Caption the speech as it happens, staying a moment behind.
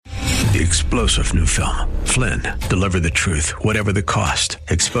The explosive new film, Flynn, deliver the truth, whatever the cost,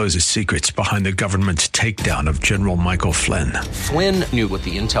 exposes secrets behind the government's takedown of General Michael Flynn. Flynn knew what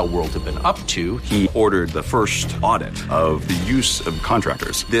the intel world had been up to. He ordered the first audit of the use of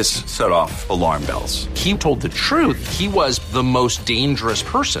contractors. This set off alarm bells. He told the truth. He was the most dangerous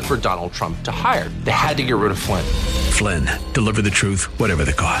person for Donald Trump to hire. They had to get rid of Flynn. Flynn, deliver the truth, whatever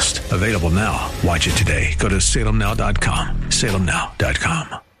the cost. Available now. Watch it today. Go to salemnow.com.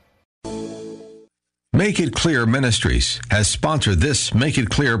 salemnow.com. Make It Clear Ministries has sponsored this Make It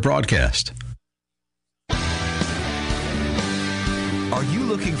Clear broadcast. Are you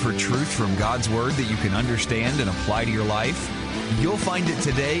looking for truth from God's Word that you can understand and apply to your life? You'll find it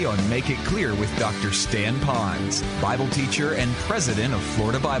today on Make It Clear with Dr. Stan Ponz, Bible teacher and president of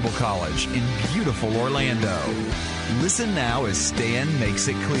Florida Bible College in beautiful Orlando. Listen now as Stan makes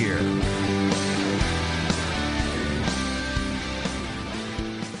it clear.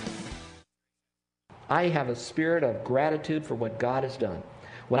 I have a spirit of gratitude for what God has done.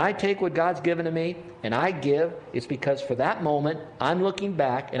 When I take what God's given to me and I give, it's because for that moment, I'm looking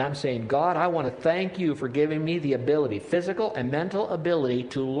back and I'm saying, God, I want to thank you for giving me the ability, physical and mental ability,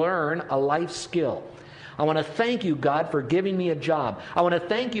 to learn a life skill. I want to thank you, God, for giving me a job. I want to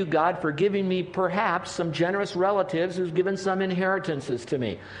thank you, God, for giving me perhaps some generous relatives who've given some inheritances to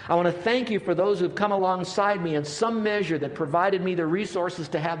me. I want to thank you for those who've come alongside me in some measure that provided me the resources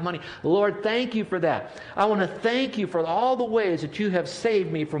to have money. Lord, thank you for that. I want to thank you for all the ways that you have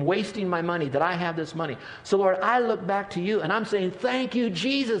saved me from wasting my money, that I have this money. So, Lord, I look back to you and I'm saying, thank you,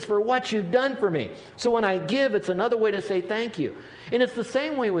 Jesus, for what you've done for me. So when I give, it's another way to say thank you. And it's the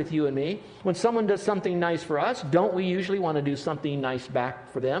same way with you and me. When someone does something nice for us, don't we usually want to do something nice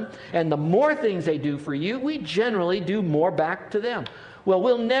back for them? And the more things they do for you, we generally do more back to them. Well,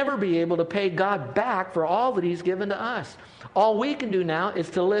 we'll never be able to pay God back for all that He's given to us. All we can do now is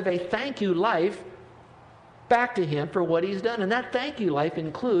to live a thank you life back to Him for what He's done. And that thank you life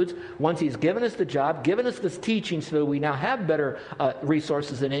includes, once He's given us the job, given us this teaching so that we now have better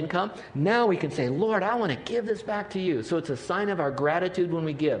resources and income, now we can say, Lord, I want to give this back to you. So it's a sign of our gratitude when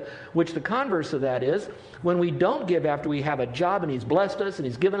we give, which the converse of that is, when we don't give after we have a job and He's blessed us and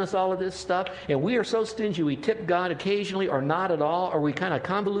He's given us all of this stuff, and we are so stingy we tip God occasionally or not at all, or we kind of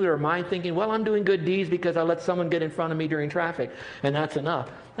convolute our mind thinking, well, I'm doing good deeds because I let someone get in front of me during traffic, and that's enough.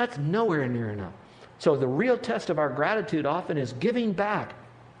 That's nowhere near enough. So the real test of our gratitude often is giving back.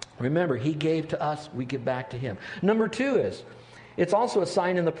 Remember, He gave to us, we give back to Him. Number two is, it's also a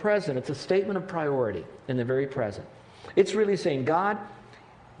sign in the present. It's a statement of priority in the very present. It's really saying, God,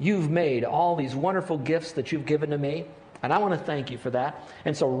 you've made all these wonderful gifts that you've given to me, and I want to thank you for that.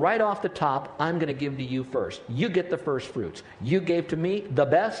 And so right off the top, I'm going to give to you first. You get the first fruits. You gave to me the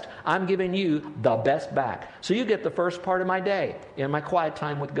best. I'm giving you the best back. So you get the first part of my day in my quiet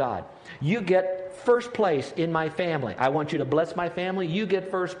time with God. You get first place in my family. I want you to bless my family. You get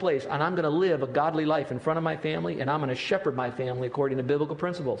first place. And I'm going to live a godly life in front of my family, and I'm going to shepherd my family according to biblical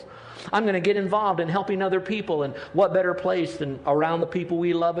principles. I'm going to get involved in helping other people, and what better place than around the people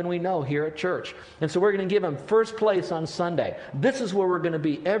we love and we know here at church. And so we're going to give them first place on Sunday. This is where we're going to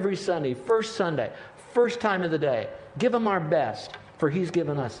be every Sunday, first Sunday, first time of the day. Give them our best, for He's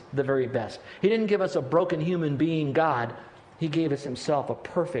given us the very best. He didn't give us a broken human being God. He gave us Himself, a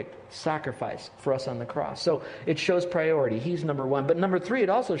perfect sacrifice for us on the cross. So it shows priority. He's number one. But number three, it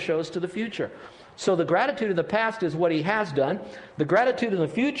also shows to the future. So the gratitude of the past is what He has done. The gratitude in the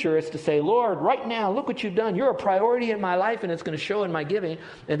future is to say, Lord, right now, look what you've done. You're a priority in my life, and it's going to show in my giving.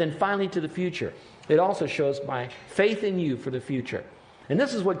 And then finally to the future. It also shows my faith in you for the future. And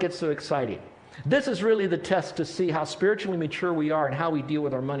this is what gets so exciting. This is really the test to see how spiritually mature we are and how we deal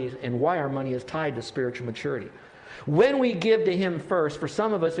with our money and why our money is tied to spiritual maturity. When we give to Him first, for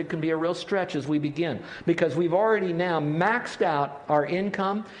some of us it can be a real stretch as we begin, because we've already now maxed out our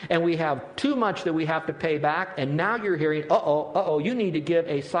income and we have too much that we have to pay back, and now you're hearing, you need to give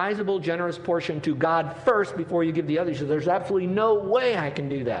a sizable, generous portion to God first before you give the others. So there's absolutely no way I can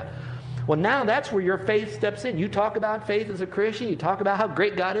do that. Well, now that's where your faith steps in. You talk about faith as a Christian. You talk about how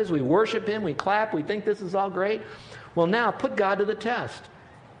great God is. We worship Him. We clap. We think this is all great. Well, now put God to the test,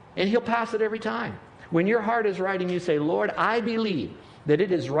 and He'll pass it every time. When your heart is right and you say, Lord, I believe that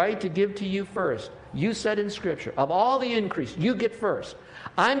it is right to give to you first. You said in Scripture, of all the increase, you get first.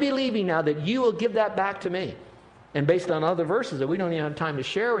 I'm believing now that you will give that back to me. And based on other verses that we don't even have time to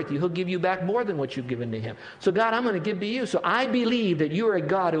share with you, He'll give you back more than what you've given to Him. So God, I'm going to give to you. So I believe that you are a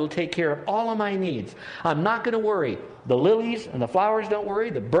God who will take care of all of my needs. I'm not going to worry. The lilies and the flowers don't worry.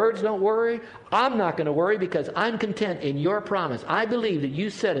 The birds don't worry. I'm not going to worry because I'm content in your promise. I believe that you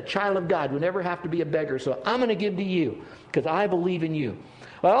said a child of God would never have to be a beggar. So I'm going to give to you because I believe in you.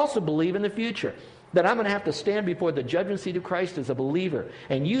 But I also believe in the future, that I'm going to have to stand before the judgment seat of Christ as a believer.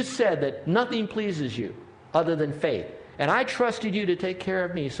 And you said that nothing pleases you other than faith. And I trusted you to take care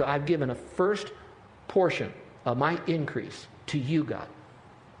of me, so I've given a first portion of my increase to you, God.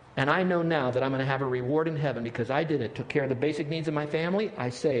 And I know now that I'm going to have a reward in heaven because I did it. Took care of the basic needs of my family. I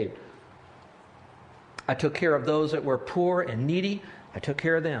saved. I took care of those that were poor and needy. I took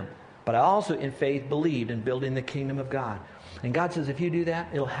care of them. But I also, in faith, believed in building the kingdom of God. And God says, if you do that,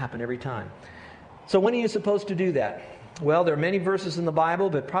 it'll happen every time. So when are you supposed to do that? Well, there are many verses in the Bible,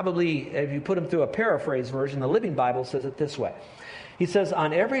 but probably if you put them through a paraphrase version, the Living Bible says it this way. He says,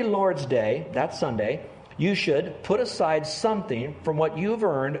 on every Lord's Day, that's Sunday, you should put aside something from what you've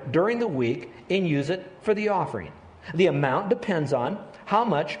earned during the week and use it for the offering. The amount depends on how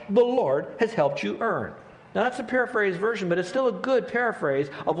much the Lord has helped you earn. Now, that's a paraphrase version, but it's still a good paraphrase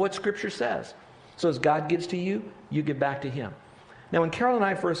of what Scripture says. So as God gives to you, you give back to Him. Now, when Carol and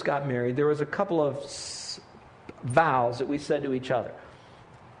I first got married, there was a couple of vows that we said to each other.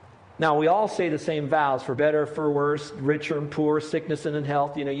 Now, we all say the same vows, for better, for worse, richer and poor, sickness and in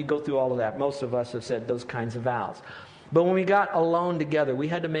health. You know, you go through all of that. Most of us have said those kinds of vows. But when we got alone together, we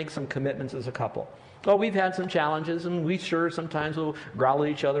had to make some commitments as a couple. Oh, we've had some challenges, and we sure sometimes will growl at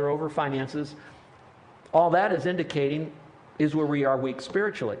each other over finances. All that is indicating is where we are weak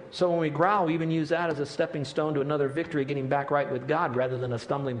spiritually. So when we growl, we even use that as a stepping stone to another victory, getting back right with God, rather than a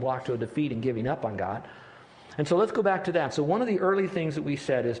stumbling block to a defeat and giving up on God. And so let's go back to that. So one of the early things that we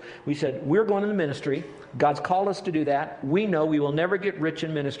said is, we're going into ministry. God's called us to do that. We know we will never get rich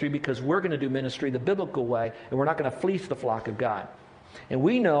in ministry because we're going to do ministry the biblical way, and we're not going to fleece the flock of God. And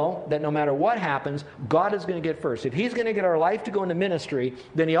we know that no matter what happens, God is going to get first. If He's going to get our life to go into ministry,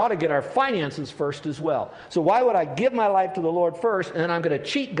 then He ought to get our finances first as well. So why would I give my life to the Lord first, and then I'm going to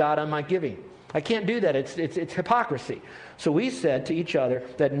cheat God on my giving? I can't do that. It's hypocrisy. So we said to each other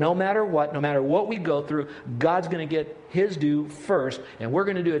that no matter what we go through, God's going to get His due first, and we're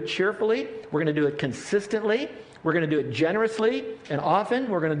going to do it cheerfully. We're going to do it consistently. We're going to do it generously and often.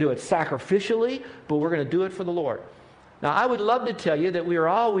 We're going to do it sacrificially, but we're going to do it for the Lord. Now, I would love to tell you that we were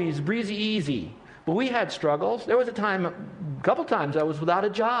always breezy easy, but we had struggles. There was a couple times I was without a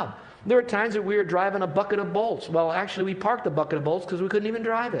job. There were times that we were driving a bucket of bolts. Well, actually, we parked the bucket of bolts because we couldn't even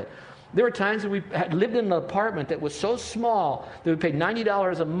drive it. There were times that we had lived in an apartment that was so small that we paid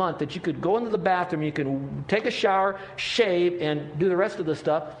 $90 a month that you could go into the bathroom, you can take a shower, shave, and do the rest of the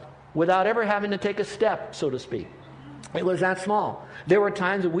stuff without ever having to take a step, so to speak. It was that small. There were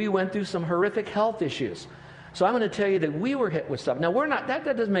times that we went through some horrific health issues. So I'm going to tell you that we were hit with stuff. Now, we're not, that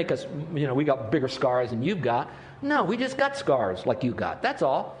doesn't make us, we got bigger scars than you've got. No, we just got scars like you got. That's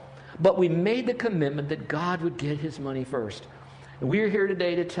all. But we made the commitment that God would get His money first. And we're here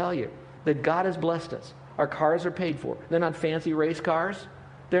today to tell you that God has blessed us. Our cars are paid for. They're not fancy race cars.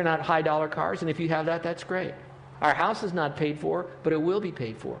 They're not high-dollar cars. And if you have that, that's great. Our house is not paid for, but it will be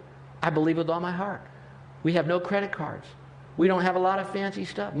paid for. I believe with all my heart. We have no credit cards. We don't have a lot of fancy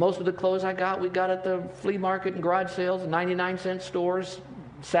stuff. Most of the clothes we got at the flea market and garage sales, 99-cent stores,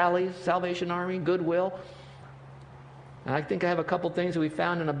 Sally's, Salvation Army, Goodwill. And I think I have a couple things that we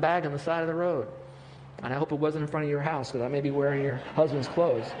found in a bag on the side of the road. And I hope it wasn't in front of your house, because I may be wearing your husband's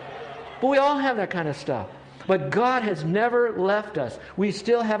clothes. But we all have that kind of stuff. But God has never left us. We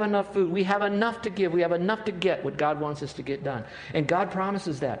still have enough food. We have enough to give. We have enough to get what God wants us to get done. And God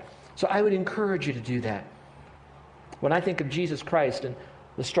promises that. So I would encourage you to do that. When I think of Jesus Christ and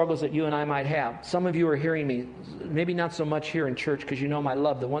the struggles that you and I might have, some of you are hearing me, maybe not so much here in church because you know my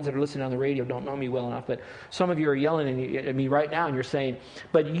love. The ones that are listening on the radio don't know me well enough, but some of you are yelling at me right now and you're saying,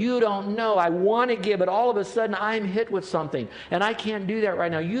 but you don't know. I want to give, but all of a sudden I'm hit with something and I can't do that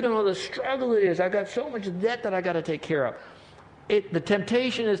right now. You don't know the struggle it is. I've got so much debt that I got to take care of. The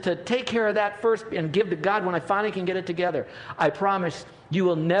temptation is to take care of that first and give to God when I finally can get it together. I promise you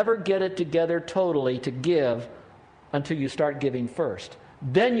will never get it together totally to give until you start giving first.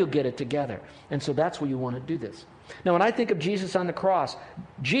 Then you'll get it together. And so that's where you want to do this. Now, when I think of Jesus on the cross,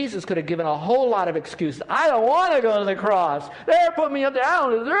 Jesus could have given a whole lot of excuses. I don't want to go to the cross. They're putting me up there. I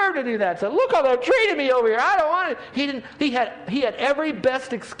don't deserve to do that. So look how they're treating me over here. I don't want it. He had every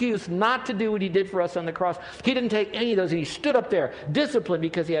best excuse not to do what He did for us on the cross. He didn't take any of those. And He stood up there, disciplined,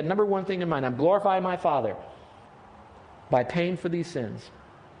 because He had number one thing in mind. I'm glorifying my Father by paying for these sins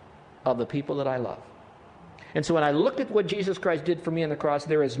of the people that I love. And so when I look at what Jesus Christ did for me on the cross,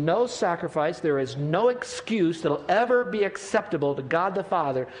 there is no sacrifice, there is no excuse that will ever be acceptable to God the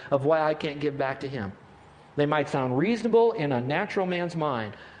Father of why I can't give back to Him. They might sound reasonable in a natural man's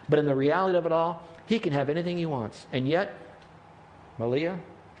mind, but in the reality of it all, He can have anything He wants. And yet, Malia,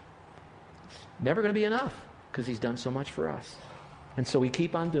 it's never going to be enough because He's done so much for us. And so we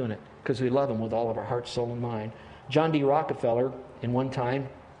keep on doing it because we love him with all of our heart, soul, and mind. John D. Rockefeller, in one time,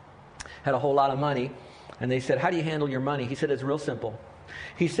 had a whole lot of money. And they said, how do you handle your money? He said, it's real simple.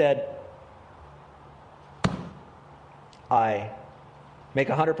 He said, I make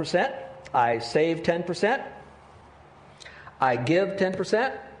 100%. I save 10%. I give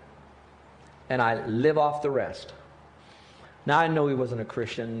 10%. And I live off the rest. Now, I know he wasn't a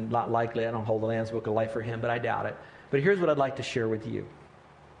Christian. Not likely. I don't hold the Lamb's Book of Life for him, but I doubt it. But here's what I'd like to share with you.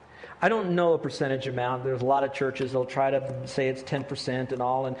 I don't know a percentage amount. There's a lot of churches, they'll try to say it's 10% and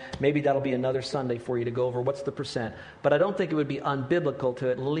all, and maybe that'll be another Sunday for you to go over what's the percent. But I don't think it would be unbiblical to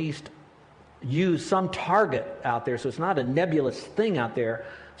at least use some target out there so it's not a nebulous thing out there.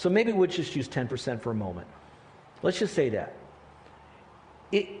 So maybe we'll just use 10% for a moment. Let's just say that.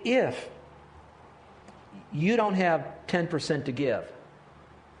 If you don't have 10% to give,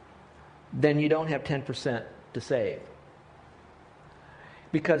 then you don't have 10% to save.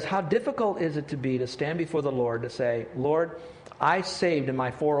 Because how difficult is it to be to stand before the Lord to say, Lord, I saved in my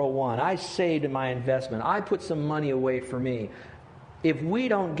 401. I saved in my investment. I put some money away for me. If we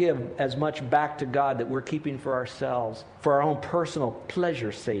don't give as much back to God that we're keeping for ourselves, for our own personal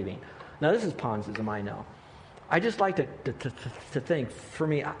pleasure saving. Now, this is Ponzism, I know. I just like to think, for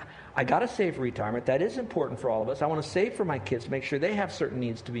me, I got to save for retirement. That is important for all of us. I want to save for my kids to make sure they have certain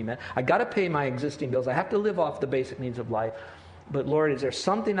needs to be met. I got to pay my existing bills. I have to live off the basic needs of life. But Lord, is there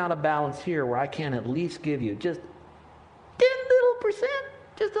something out of balance here where I can at least give you just 10 little percent,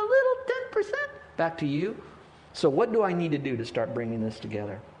 just a little 10% back to you? So what do I need to do to start bringing this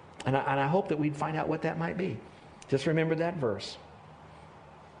together? And I hope that we'd find out what that might be. Just remember that verse.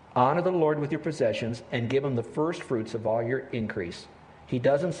 Honor the Lord with your possessions and give him the first fruits of all your increase. He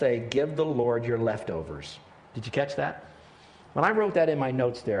doesn't say, give the Lord your leftovers. Did you catch that? When I wrote that in my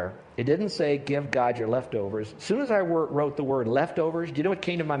notes there, it didn't say, give God your leftovers. As soon as I wrote the word leftovers, do you know what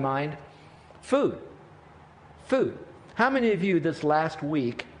came to my mind? Food. Food. How many of you this last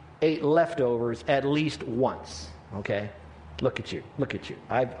week ate leftovers at least once? Okay? Look at you. Look at you.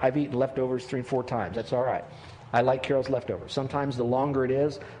 I've eaten leftovers 3-4 times. That's all right. I like Carol's leftovers. Sometimes the longer it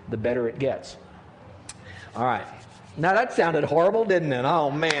is, the better it gets. All right. Now that sounded horrible, didn't it?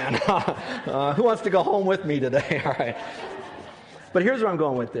 Oh, man. Who wants to go home with me today? All right. But here's where I'm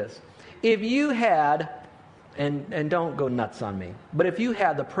going with this. If you had, and don't go nuts on me, but if you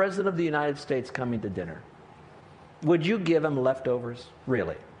had the President of the United States coming to dinner, would you give him leftovers?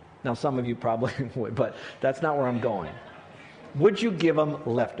 Really? Now, some of you probably would, but that's not where I'm going. Would you give him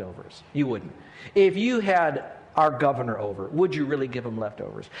leftovers? You wouldn't. If you had our governor over, would you really give him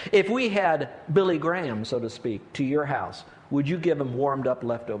leftovers? If we had Billy Graham, so to speak, to your house, would you give him warmed up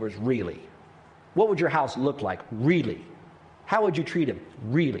leftovers? Really? What would your house look like? Really? How would you treat him?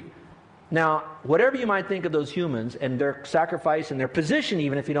 Really? Now, whatever you might think of those humans and their sacrifice and their position,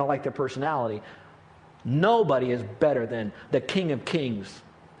 even if you don't like their personality, nobody is better than the King of Kings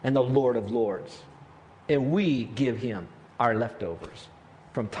and the Lord of Lords. And we give him our leftovers.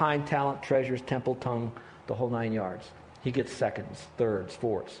 From time, talent, treasures, temple, tongue, the whole 9 yards. He gets seconds, thirds,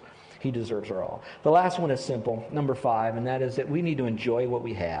 fourths. He deserves our all. The last one is simple, number 5, and that is that we need to enjoy what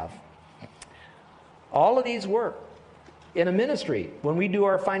we have. All of these work. In a ministry, when we do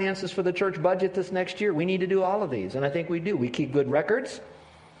our finances for the church budget this next year, we need to do all of these, and I think we do. We keep good records.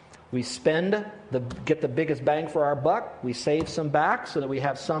 We get the biggest bang for our buck. We save some back so that we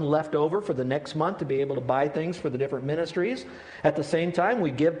have some left over for the next month to be able to buy things for the different ministries. At the same time,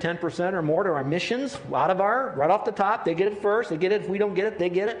 we give 10% or more to our missions right off the top. They get it first. They get it. If we don't get it, they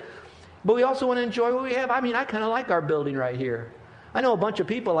get it. But we also want to enjoy what we have. I mean, I kind of like our building right here. I know a bunch of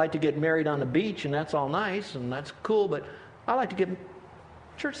people like to get married on the beach, and that's all nice, and that's cool, but I like to get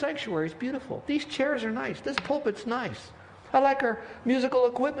church sanctuary. It's beautiful. These chairs are nice. This pulpit's nice. I like our musical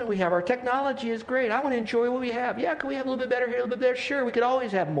equipment we have. Our technology is great. I want to enjoy what we have. Yeah, can we have a little bit better here, a little bit there? Sure, we could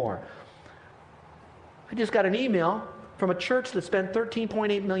always have more. I just got an email from a church that spent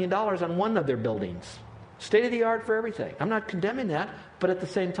 $13.8 million on one of their buildings. State of the art for everything. I'm not condemning that, but at the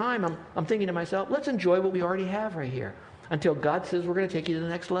same time, I'm thinking to myself, let's enjoy what we already have right here until God says we're going to take you to the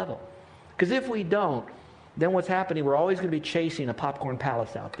next level. Because if we don't, then what's happening, we're always going to be chasing a popcorn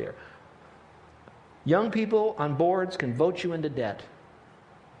palace out there. Young people on boards can vote you into debt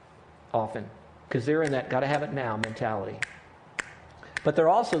often because they're in that got to have it now mentality. But they're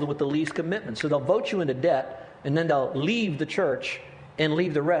also with the least commitment. So they'll vote you into debt and then they'll leave the church and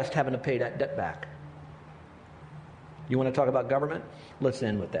leave the rest having to pay that debt back. You want to talk about government? Let's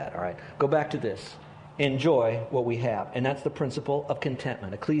end with that, all right? Go back to this. enjoy what we have. And that's the principle of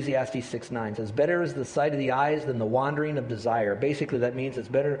contentment. Ecclesiastes 6:9 says, better is the sight of the eyes than the wandering of desire. Basically, that means it's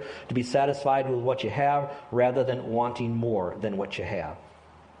better to be satisfied with what you have rather than wanting more than what you have.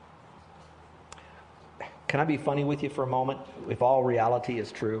 Can I be funny with you for a moment? If all reality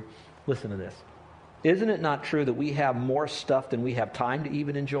is true, listen to this. Isn't it not true that we have more stuff than we have time to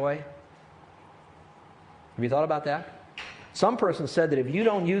even enjoy? Have you thought about that? Some person said that if you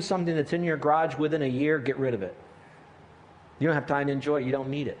don't use something that's in your garage within a year, get rid of it. You don't have time to enjoy it. You don't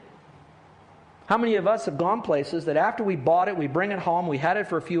need it. How many of us have gone places that after we bought it, we bring it home, we had it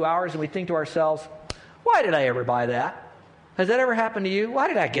for a few hours, and we think to ourselves, why did I ever buy that? Has that ever happened to you? Why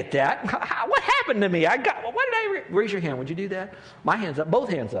did I get that? What happened to me? Raise your hand. Would you do that? My hand's up. Both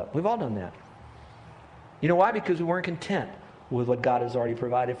hands up. We've all done that. You know why? Because we weren't content with what God has already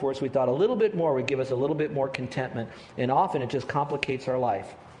provided for us. We thought a little bit more would give us a little bit more contentment. And often it just complicates our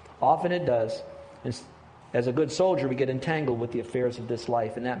life. Often it does. And as a good soldier, we get entangled with the affairs of this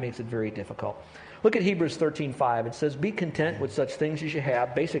life, and that makes it very difficult. Look at Hebrews 13:5. It says, be content with such things as you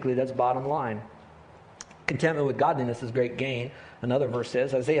have. Basically, that's bottom line. Contentment with godliness is great gain. Another verse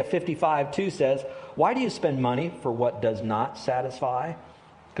says, Isaiah 55:2 says, why do you spend money for what does not satisfy?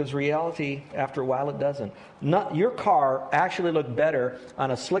 Because reality, after a while, it doesn't. Your car actually looked better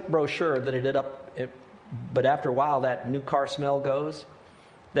on a slick brochure than it did but after a while, that new car smell goes.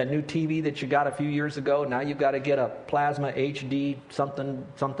 That new TV that you got a few years ago, now you've got to get a plasma HD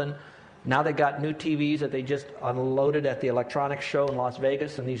something. Now they got new TVs that they just unloaded at the electronics show in Las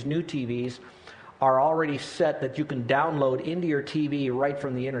Vegas, and these new TVs are already set that you can download into your TV right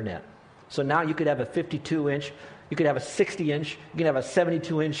from the internet. So now you could have a 52-inch, you could have a 60-inch, you can have a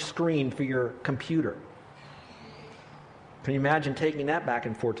 72-inch screen for your computer. Can you imagine taking that back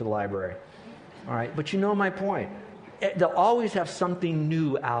and forth to the library? All right, but you know my point. They'll always have something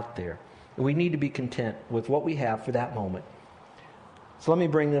new out there. We need to be content with what we have for that moment. So let me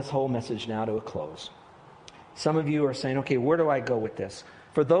bring this whole message now to a close. Some of you are saying, okay, where do I go with this?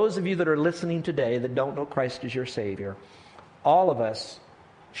 For those of you that are listening today that don't know Christ as your Savior, all of us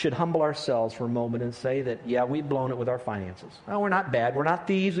should humble ourselves for a moment and say that, yeah, we've blown it with our finances. Oh, we're not bad. We're not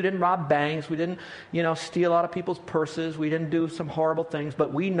thieves. We didn't rob banks. We didn't, steal out of people's purses. We didn't do some horrible things.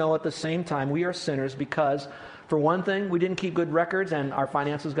 But we know at the same time we are sinners because, for one thing, we didn't keep good records and our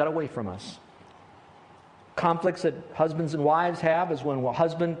finances got away from us. Conflicts that husbands and wives have is when a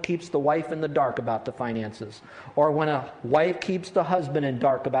husband keeps the wife in the dark about the finances, or when a wife keeps the husband in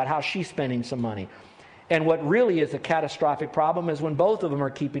dark about how she's spending some money. And what really is a catastrophic problem is when both of them are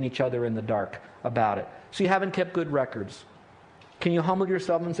keeping each other in the dark about it. So you haven't kept good records. Can you humble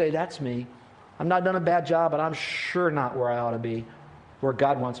yourself and say, that's me. I've not done a bad job, but I'm sure not where I ought to be, where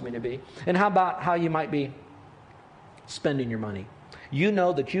God wants me to be. And how about how you might be spending your money? You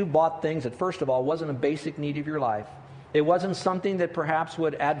know that you bought things that, first of all, wasn't a basic need of your life. It wasn't something that perhaps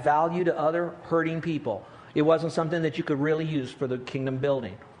would add value to other hurting people. It wasn't something that you could really use for the kingdom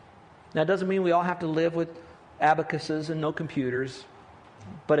building. Now, it doesn't mean we all have to live with abacuses and no computers,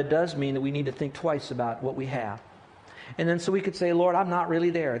 but it does mean that we need to think twice about what we have. And then so we could say, Lord, I'm not really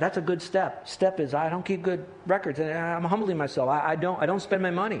there. That's a good step. Step is, I don't keep good records. I'm humbling myself. I don't spend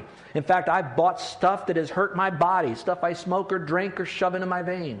my money. In fact, I've bought stuff that has hurt my body, stuff I smoke or drink or shove into my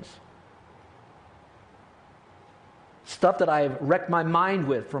veins. Stuff that I've wrecked my mind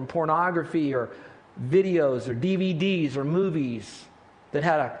with from pornography or videos or DVDs or movies that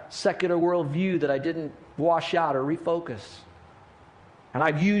had a secular worldview that I didn't wash out or refocus. And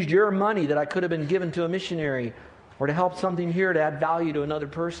I've used your money that I could have been given to a missionary or to help something here to add value to another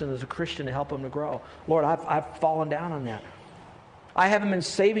person as a Christian to help them to grow. Lord, I've fallen down on that. I haven't been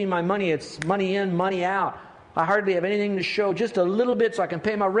saving my money. It's money in, money out. I hardly have anything to show, just a little bit so I can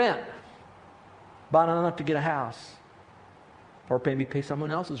pay my rent, but not enough to get a house. Or maybe pay someone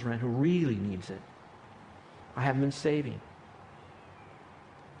else's rent who really needs it. I haven't been saving.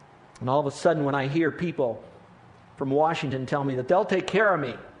 And all of a sudden, when I hear people from Washington tell me that they'll take care of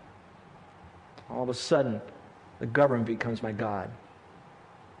me, all of a sudden, the government becomes my God.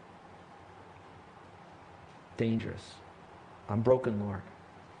 Dangerous. I'm broken, Lord.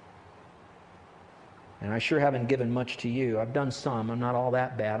 And I sure haven't given much to you. I've done some. I'm not all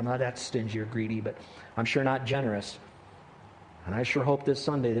that bad. I'm not that stingy or greedy, but I'm sure not generous. And I sure hope this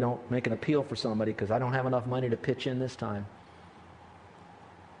Sunday they don't make an appeal for somebody because I don't have enough money to pitch in this time.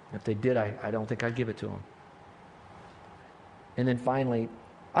 If they did, I don't think I'd give it to them. And then finally,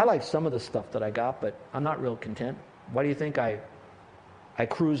 I like some of the stuff that I got, but I'm not real content. Why do you think I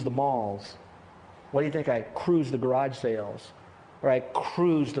cruise the malls? Why do you think I cruise the garage sales? Or I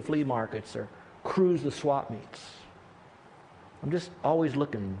cruise the flea markets or cruise the swap meets? I'm just always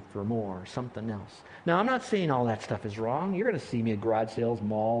looking for more, something else. Now, I'm not saying all that stuff is wrong. You're going to see me at garage sales,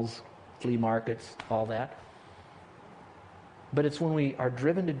 malls, flea markets, all that. But it's when we are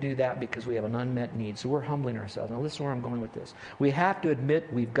driven to do that because we have an unmet need. So we're humbling ourselves. Now listen where I'm going with this. We have to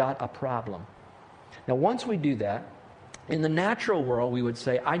admit we've got a problem. Now once we do that, in the natural world we would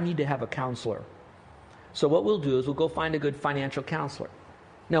say, I need to have a counselor. So what we'll do is we'll go find a good financial counselor.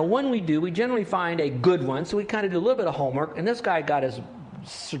 Now when we do, we generally find a good one. So we kind of do a little bit of homework. And this guy got his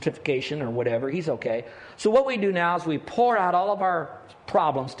certification or whatever. He's okay. So what we do now is we pour out all of our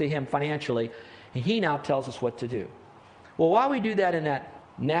problems to him financially. And he now tells us what to do. Well, while we do that in that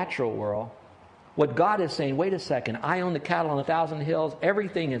natural world, what God is saying, wait a second, I own the cattle on 1,000 hills.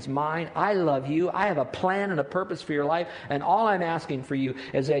 Everything is mine. I love you. I have a plan and a purpose for your life. And all I'm asking for you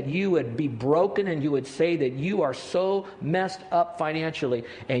is that you would be broken and you would say that you are so messed up financially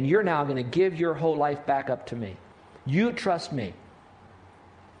and you're now going to give your whole life back up to me. You trust me.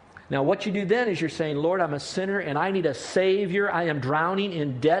 Now what you do then is you're saying, Lord, I'm a sinner and I need a Savior. I am drowning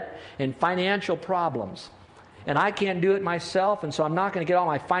in debt and financial problems. And I can't do it myself, and so I'm not going to get all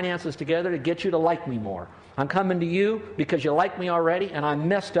my finances together to get you to like me more. I'm coming to you because you like me already, and I'm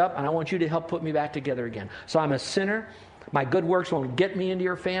messed up, and I want you to help put me back together again. So I'm a sinner. My good works won't get me into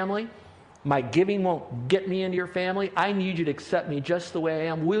your family. My giving won't get me into your family. I need you to accept me just the way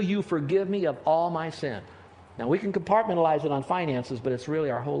I am. Will you forgive me of all my sin? Now, we can compartmentalize it on finances, but it's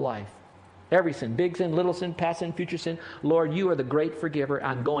really our whole life. Every sin, big sin, little sin, past sin, future sin. Lord, you are the great forgiver.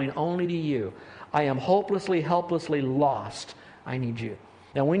 I'm going only to you. I am hopelessly, helplessly lost. I need you.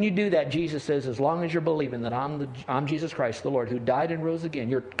 Now, when you do that, Jesus says, as long as you're believing that I'm Jesus Christ, the Lord, who died and rose again,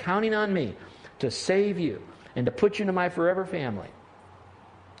 you're counting on me to save you and to put you into my forever family.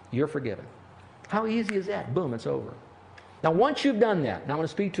 You're forgiven. How easy is that? Boom, it's over. Now, once you've done that, and I'm going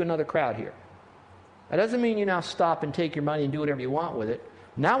to speak to another crowd here. That doesn't mean you now stop and take your money and do whatever you want with it.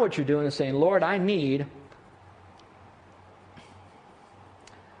 Now what you're doing is saying, Lord, I need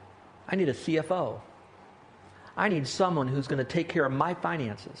a CFO. I need someone who's going to take care of my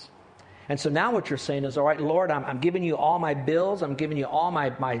finances. And so now what you're saying is, all right, Lord, I'm giving you all my bills. I'm giving you all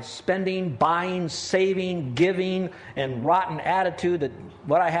my spending, buying, saving, giving, and rotten attitude that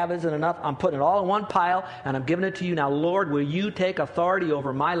what I have isn't enough. I'm putting it all in one pile, and I'm giving it to you. Now, Lord, will you take authority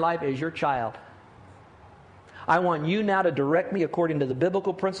over my life as your child? I want you now to direct me according to the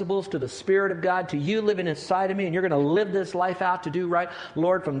biblical principles, to the Spirit of God, to you living inside of me, and you're going to live this life out to do right,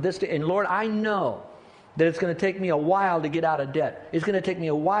 Lord, from this day. And Lord, I know that it's going to take me a while to get out of debt. It's going to take me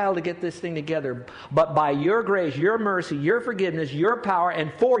a while to get this thing together. But by your grace, your mercy, your forgiveness, your power,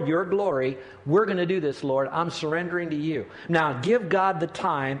 and for your glory, we're going to do this, Lord. I'm surrendering to you. Now, give God the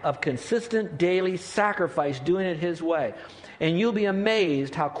time of consistent daily sacrifice, doing it His way. And you'll be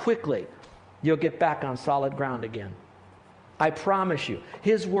amazed how quickly you'll get back on solid ground again. I promise you,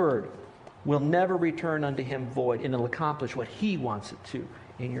 His word will never return unto Him void, and it'll accomplish what He wants it to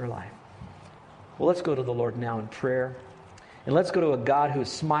in your life. Well, let's go to the Lord now in prayer. And let's go to a God who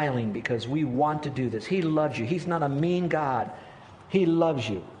is smiling because we want to do this. He loves you. He's not a mean God. He loves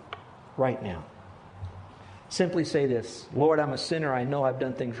you right now. Simply say this, Lord, I'm a sinner. I know I've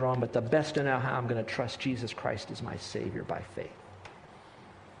done things wrong, but the best to know how I'm going to trust Jesus Christ as my Savior by faith.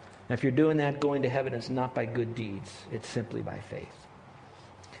 Now, if you're doing that, going to heaven is not by good deeds. It's simply by faith.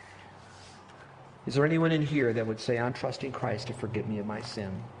 Is there anyone in here that would say, I'm trusting Christ to forgive me of my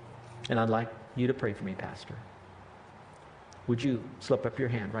sin? And I'd like you to pray for me, Pastor. Would you slip up your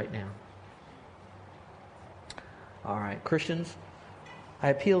hand right now? All right. Christians, I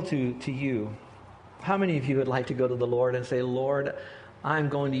appeal to you. How many of you would like to go to the Lord and say, Lord, I'm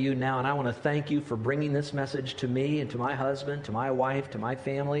going to you now, and I want to thank you for bringing this message to me and to my husband, to my wife, to my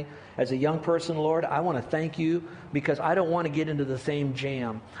family. As a young person, Lord, I want to thank you because I don't want to get into the same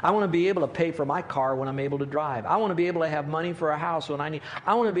jam. I want to be able to pay for my car when I'm able to drive. I want to be able to have money for a house when I need.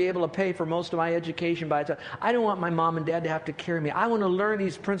 I want to be able to pay for most of my education by itself. I don't want my mom and dad to have to carry me. I want to learn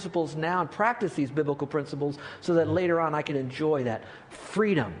these principles now and practice these biblical principles so that later on I can enjoy that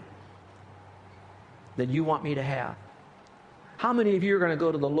freedom that you want me to have. How many of you are going to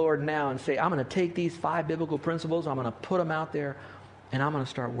go to the Lord now and say, I'm going to take these 5 biblical principles, I'm going to put them out there, and I'm going to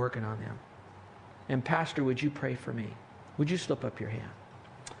start working on them? And Pastor, would you pray for me? Would you slip up your hand?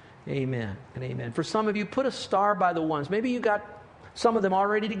 Amen and amen. For some of you, put a star by the ones. Maybe you got some of them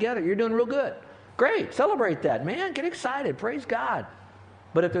already together. You're doing real good. Great. Celebrate that, man. Get excited. Praise God.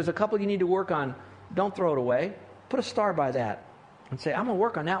 But if there's a couple you need to work on, don't throw it away. Put a star by that and say, I'm going to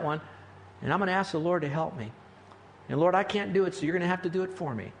work on that one, and I'm going to ask the Lord to help me. And Lord, I can't do it, so you're going to have to do it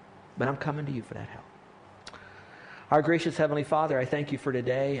for me. But I'm coming to you for that help. Our gracious Heavenly Father, I thank you for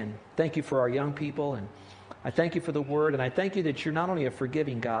today, and thank you for our young people. And I thank you for the Word, and I thank you that you're not only a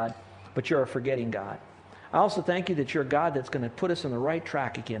forgiving God, but you're a forgetting God. I also thank you that you're a God that's going to put us on the right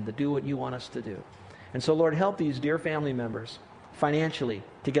track again to do what you want us to do. And so, Lord, help these dear family members financially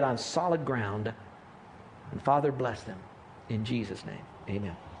to get on solid ground. And Father, bless them. In Jesus' name,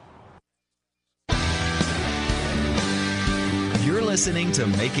 amen. You're listening to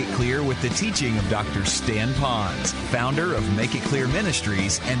Make It Clear with the teaching of Dr. Stan Ponz, founder of Make It Clear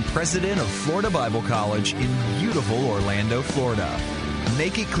Ministries and president of Florida Bible College in beautiful Orlando, Florida.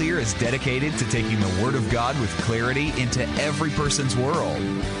 Make It Clear is dedicated to taking the Word of God with clarity into every person's world.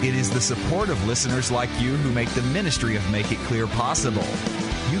 It is the support of listeners like you who make the ministry of Make It Clear possible.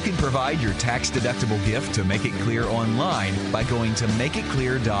 You can provide your tax-deductible gift to Make It Clear online by going to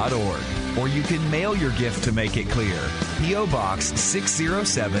makeitclear.org. Or you can mail your gift to Make It Clear, P.O. Box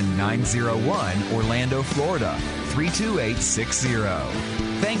 607901, Orlando, Florida, 32860.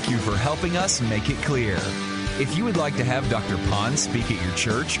 Thank you for helping us make it clear. If you would like to have Dr. Ponz speak at your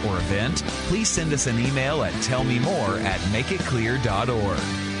church or event, please send us an email at tellmemore@makeitclear.org.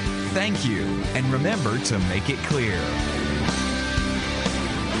 Thank you, and remember to make it clear.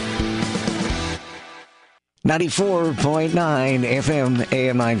 94.9 FM,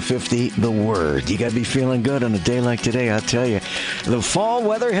 AM 950, The Word. You got to be feeling good on a day like today, I'll tell you. The fall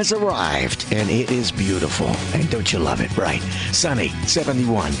weather has arrived, and it is beautiful. And don't you love it? Right. Sunny,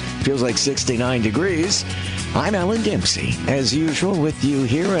 71. Feels like 69 degrees. I'm Alan Dempsey, as usual, with you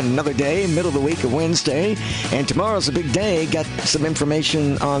here another day, middle of the week of Wednesday. And tomorrow's a big day. Got some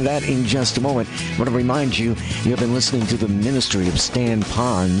information on that in just a moment. I want to remind you, you have been listening to the ministry of Stan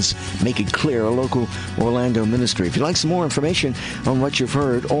Ponz, Make It Clear, a local Orlando ministry. If you'd like some more information on what you've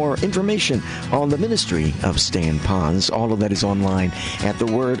heard or information on the ministry of Stan Ponz, all of that is online at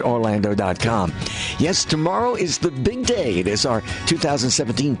thewordorlando.com. Yes, tomorrow is the big day. It is our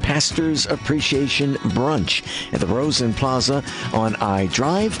 2017 Pastors Appreciation Brunch at the Rosen Plaza on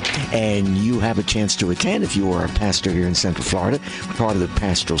I-Drive, and you have a chance to attend if you are a pastor here in Central Florida, part of the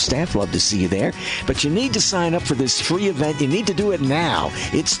pastoral staff. Love to see you there. But you need to sign up for this free event. You need to do it now.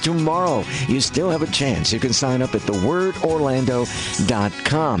 It's tomorrow. You still have a chance. You can sign up at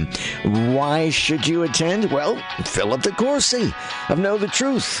thewordorlando.com. Why should you attend? Well, Philip DeCourcy of Know the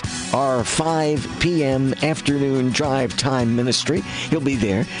Truth, our 5 p.m. afternoon drive time ministry. He'll be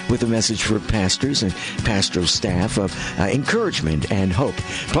there with a message for pastors and pastoral staff of encouragement and hope.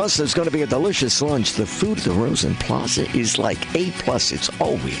 Plus, there's going to be a delicious lunch. The food at the Rosen Plaza is like A+. It's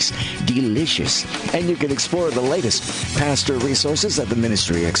always delicious. And you can explore the latest pastor resources at the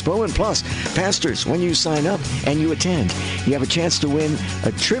Ministry Expo. And plus, pastors, when you sign up and you attend, you have a chance to win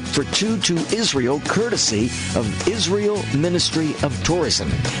a trip for two to Israel, courtesy of Israel Ministry of Tourism.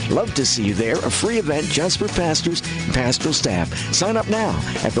 Love to see you there. A free event just for pastors and pastoral staff. Sign up now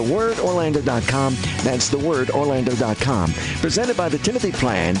at thewordorlando.com. That's thewordorlando.com. Presented by the Timothy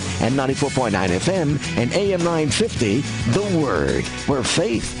Plan and 94.9 FM and AM 950, The Word, where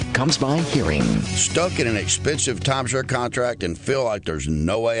faith comes by hearing. Stuck in an expensive timeshare contract and feel like there's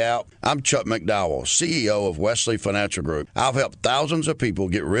no way out? I'm Chuck McDowell, CEO of Wesley Financial Group. I've helped thousands of people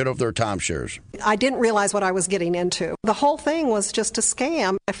get rid of their timeshares. I didn't realize what I was getting into. The whole thing was just a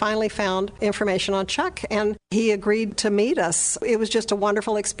scam. I finally found information on Chuck, and he agreed to meet us. It was just a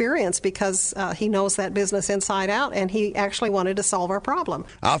wonderful experience because he knows that business inside out, and he actually wanted to solve our problem.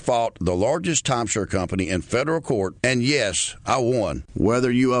 I fought the largest timeshare company in federal court, and yes, I won.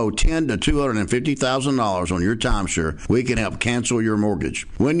 Whether you owe $10,000 to $250,000 on your timeshare, we can help cancel your mortgage.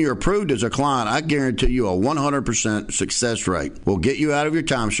 When you're approved as a client, I guarantee you a 100% success rate. We'll get you out of your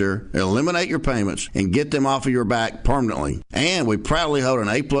timeshare, eliminate your payments, and get them off of your back permanently. And we proudly hold an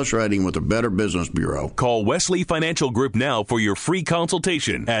A+ rating with the Better Business Bureau. Call Wesley Financial Group now for your free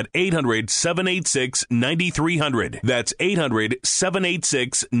consultation at 800-786-9300. That's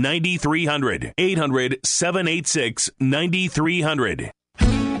 800-786-9300. 800-786-9300.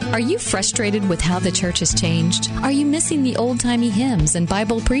 Are you frustrated with how the church has changed? Are you missing the old-timey hymns and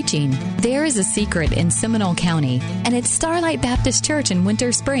Bible preaching? There is a secret in Seminole County, and it's Starlight Baptist Church in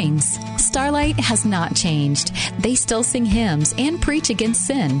Winter Springs. Starlight has not changed. They still sing hymns and preach against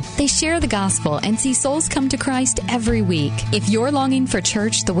sin. They share the gospel and see souls come to Christ every week. If you're longing for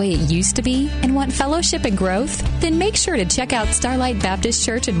church the way it used to be and want fellowship and growth, then make sure to check out Starlight Baptist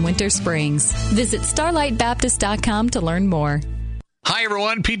Church in Winter Springs. Visit starlightbaptist.com to learn more. Hi,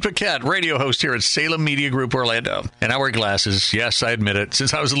 everyone. Pete Paquette, radio host here at Salem Media Group Orlando. And I wear glasses. Yes, I admit it.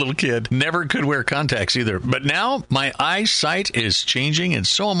 Since I was a little kid, never could wear contacts either. But now my eyesight is changing, and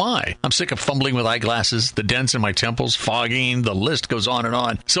so am I. I'm sick of fumbling with eyeglasses, the dents in my temples, fogging, the list goes on and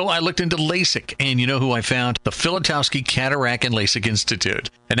on. So I looked into LASIK, and you know who I found? The Filatowski Cataract and LASIK Institute.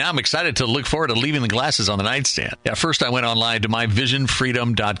 And now I'm excited to look forward to leaving the glasses on the nightstand. Yeah, first I went online to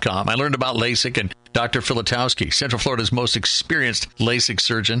myvisionfreedom.com. I learned about LASIK and Dr. Filatowski, Central Florida's most experienced LASIK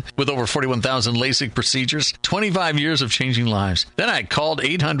surgeon with over 41,000 LASIK procedures, 25 years of changing lives. Then I called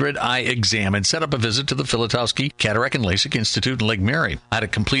 800-EYE-EXAM and set up a visit to the Filatowski Cataract and LASIK Institute in Lake Mary. I had a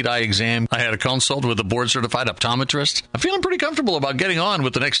complete eye exam. I had a consult with a board-certified optometrist. I'm feeling pretty comfortable about getting on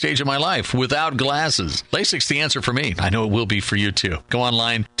with the next stage of my life without glasses. LASIK's the answer for me. I know it will be for you too. Go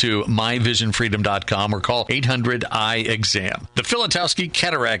online to myvisionfreedom.com or call 800-EYE-EXAM. The Filatowski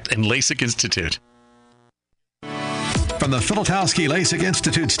Cataract and LASIK Institute. From the Filatowski LASIK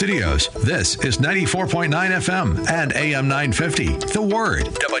Institute studios, this is 94.9 FM and AM 950, The Word.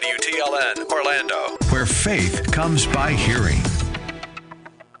 WTLN Orlando, where faith comes by hearing.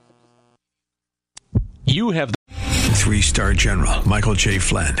 You have Three-star General Michael J.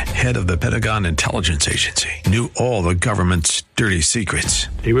 Flynn, head of the Pentagon Intelligence Agency, knew all the government's dirty secrets.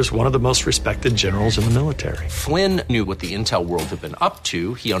 He was one of the most respected generals in the military. Flynn knew what the intel world had been up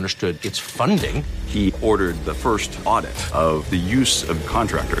to. He understood its funding. He ordered the first audit of the use of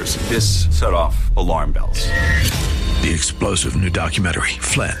contractors. This set off alarm bells. The explosive new documentary,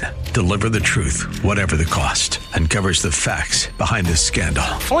 Flynn, Deliver the Truth, Whatever the Cost, uncovers the facts behind this scandal.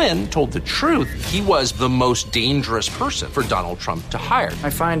 Flynn told the truth. He was the most dangerous person for Donald Trump to hire. I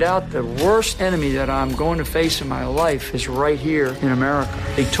find out the worst enemy that I'm going to face in my life is right here in America.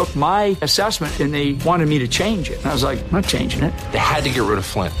 They took my assessment and they wanted me to change it. And I was like, I'm not changing it. They had to get rid of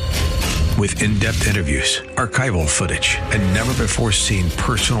Flynn. With in-depth interviews, archival footage, and never-before-seen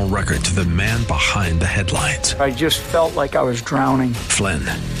personal records of the man behind the headlines. I just felt like I was drowning. Flynn,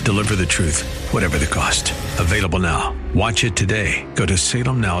 Deliver the Truth, Whatever the Cost. Available now. Watch it today. Go to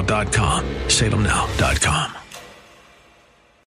salemnow.com. salemnow.com.